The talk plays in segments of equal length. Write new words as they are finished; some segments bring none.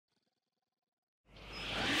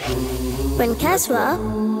When Kazwa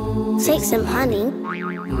takes some honey,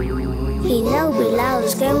 he knows Bilal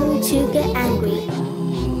is going to get angry.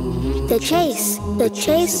 The chase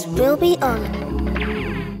will be on,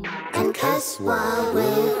 and Kazwa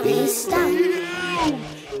will be stung.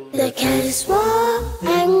 The Kazwa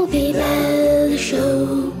and Bilal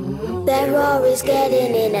show, they're always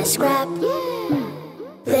getting in a scrap.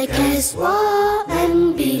 The Kazwa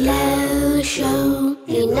and Bilal show,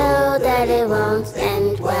 you know that it won't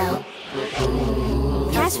end well.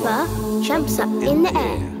 Kazwa jumps up in the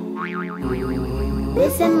air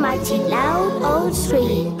with a mighty loud old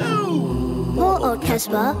scream. Poor old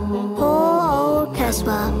Kazwa, poor old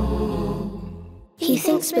Kazwa. He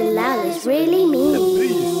thinks Bilal is really mean.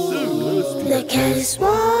 The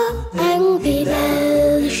Kazwa and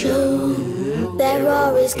Bilal show, they're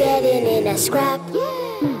always getting in a scrap.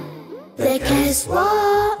 The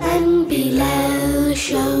Kazwa and Bilal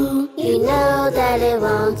show, you know that it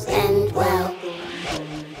won't end well.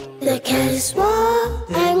 The Kazwa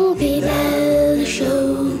and Bilal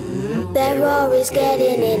show, they're always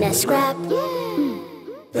getting in a scrap.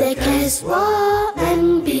 The Kazwa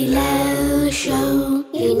and Bilal show,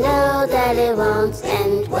 you know that it won't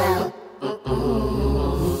end well.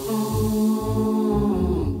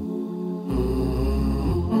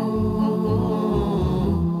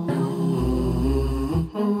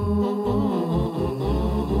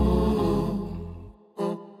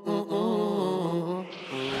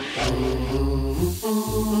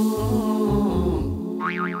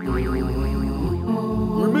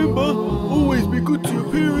 Remember, always be good to your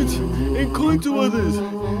parents and kind to others,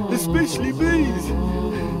 especially bees.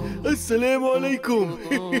 Assalamu alaikum.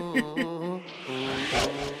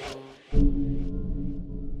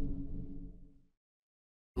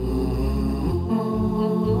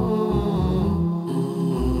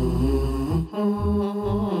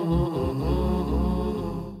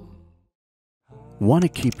 Want to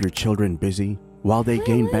keep your children busy while they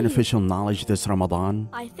gain beneficial knowledge this Ramadan?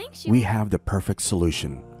 We have the perfect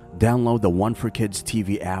solution. Download the One for Kids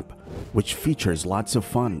TV app, which features lots of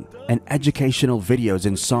fun and educational videos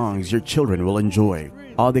and songs your children will enjoy.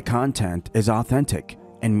 All the content is authentic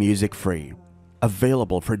and music-free.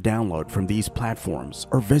 Available for download from these platforms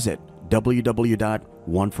or visit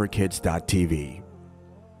www.oneforkids.tv.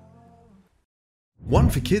 One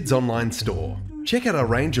for Kids online store. Check out our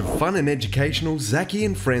range of fun and educational Zaki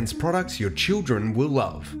and Friends products your children will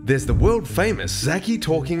love. There's the world famous Zaki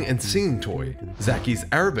talking and singing toy, Zaki's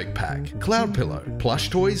Arabic pack, cloud pillow, plush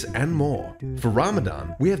toys and more. For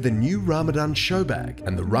Ramadan, we have the new Ramadan show bag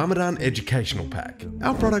and the Ramadan educational pack.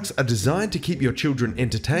 Our products are designed to keep your children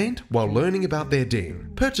entertained while learning about their deen.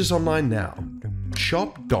 Purchase online now.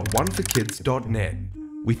 shop.oneforkids.net.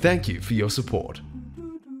 We thank you for your support.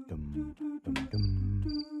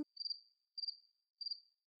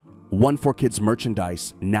 One for Kids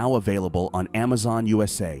merchandise now available on Amazon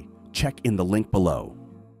USA. Check in the link below.